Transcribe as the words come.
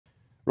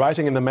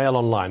Writing in the Mail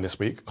Online this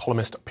week,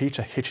 columnist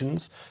Peter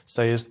Hitchens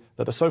says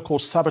that the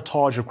so-called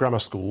sabotage of grammar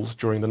schools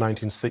during the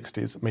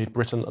 1960s made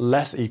Britain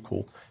less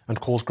equal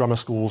and caused grammar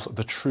schools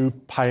the true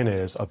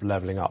pioneers of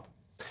levelling up.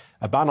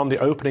 A ban on the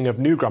opening of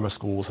new grammar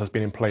schools has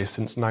been in place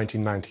since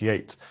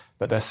 1998,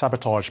 but their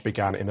sabotage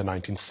began in the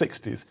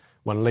 1960s,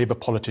 when Labour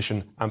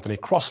politician Anthony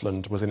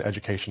Crossland was in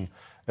education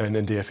in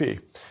the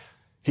DfE.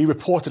 He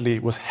reportedly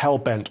was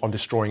hell-bent on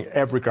destroying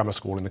every grammar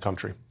school in the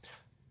country.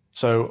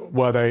 So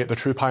were they the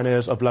true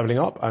pioneers of levelling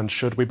up, and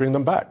should we bring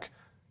them back?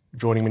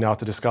 Joining me now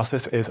to discuss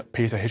this is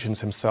Peter Hitchens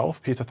himself.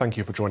 Peter, thank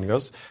you for joining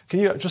us. Can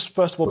you just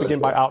first of all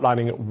begin by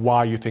outlining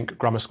why you think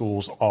grammar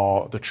schools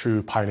are the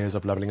true pioneers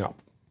of levelling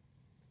up?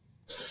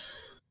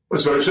 Well,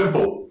 it's very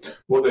simple.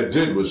 What they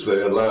did was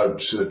they allowed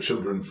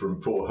children from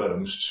poor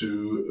homes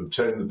to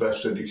obtain the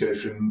best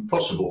education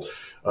possible.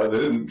 They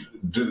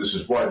didn't do this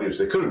as widely as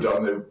they could have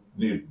done. They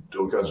needed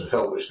all kinds of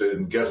help, which they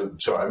didn't get at the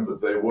time,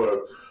 but they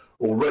were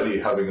already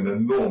having an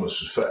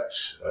enormous effect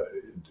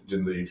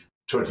in the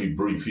 20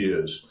 brief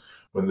years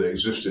when they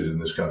existed in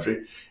this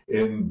country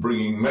in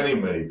bringing many,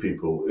 many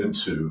people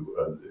into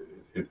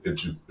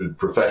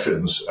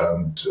professions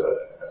and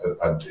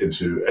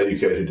into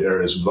educated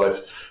areas of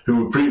life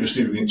who were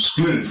previously being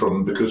excluded from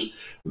them because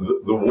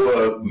there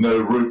were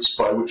no routes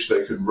by which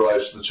they could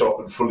rise to the top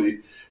and fully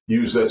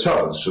use their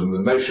talents. And the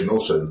nation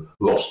also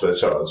lost their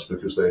talents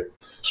because they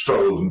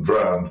struggled and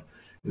drowned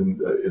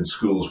in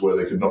schools where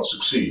they could not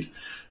succeed.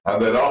 And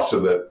then after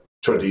that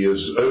 20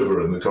 years is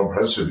over and the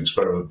comprehensive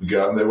experiment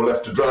began, they were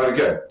left to drown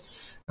again.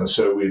 And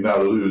so we now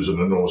lose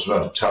an enormous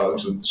amount of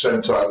talent. And at the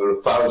same time, there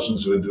are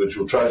thousands of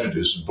individual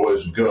tragedies of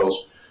boys and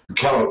girls who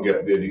cannot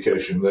get the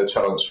education their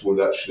talents would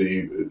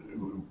actually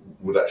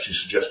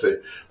suggest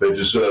they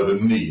deserve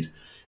and need.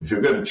 If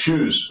you're going to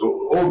choose,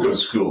 all good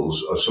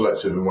schools are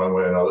selective in one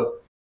way or another.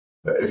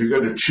 If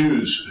you're going to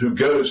choose who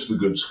goes to the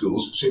good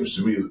schools, it seems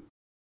to me that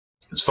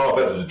it's far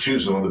better to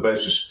choose them on the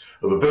basis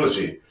of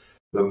ability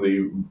than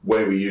the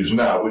way we use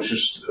now, which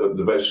is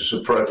the basis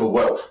of parental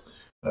wealth.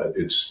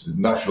 It's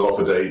National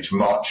Offer Day each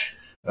March.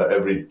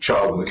 Every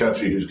child in the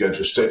country who's going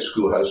to a state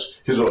school has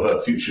his or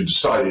her future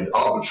decided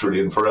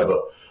arbitrarily and forever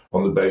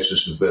on the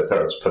basis of their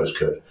parents'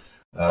 postcode.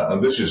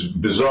 And this is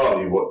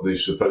bizarrely what the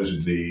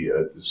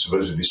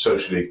supposedly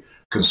socially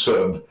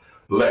concerned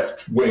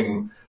left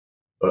wing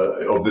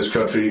of this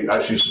country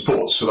actually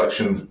supports: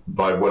 selection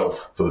by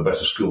wealth for the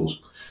better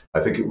schools. I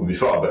think it would be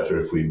far better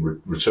if we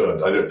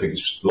returned. I don't think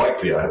it's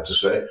likely, I have to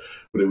say,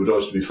 but it would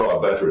also be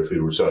far better if we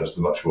returned to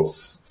the much more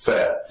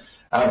fair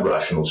and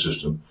rational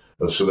system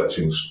of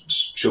selecting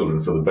children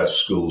for the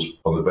best schools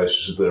on the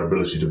basis of their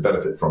ability to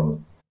benefit from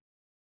them.